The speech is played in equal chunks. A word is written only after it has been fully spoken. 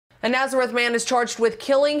A Nazareth man is charged with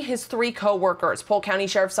killing his 3 co-workers. Polk County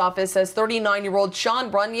Sheriff's Office says 39-year-old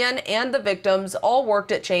Shaun Runyon and the victims all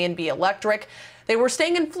worked at J&B Electric. They were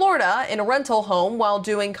staying in Florida in a rental home while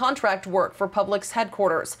doing contract work for Public's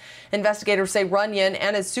headquarters. Investigators say Runyon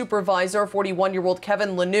and his supervisor, 41-year-old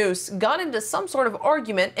Kevin Lanous, got into some sort of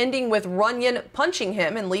argument, ending with Runyon punching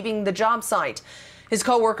him and leaving the job site. His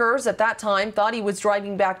co-workers at that time thought he was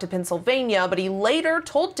driving back to Pennsylvania, but he later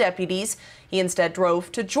told deputies he instead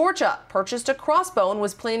drove to Georgia, purchased a crossbow, and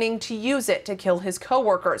was planning to use it to kill his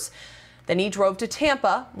co-workers. Then he drove to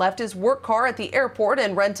Tampa, left his work car at the airport,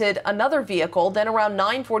 and rented another vehicle. Then around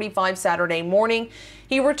 9:45 Saturday morning,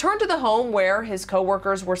 he returned to the home where his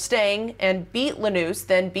co-workers were staying and beat Lanous,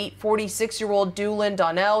 then beat 46-year-old Doolin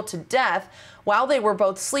Donnell to death while they were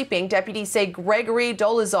both sleeping. Deputies say Gregory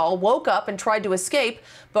Dolezal woke up and tried to escape,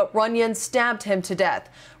 but Runyon stabbed him to death.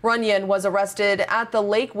 Runyon was arrested at the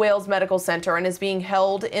Lake Wales Medical Center and is being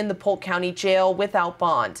held in the Polk County Jail without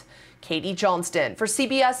bond. Katie Johnston for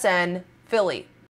CBSN Philly.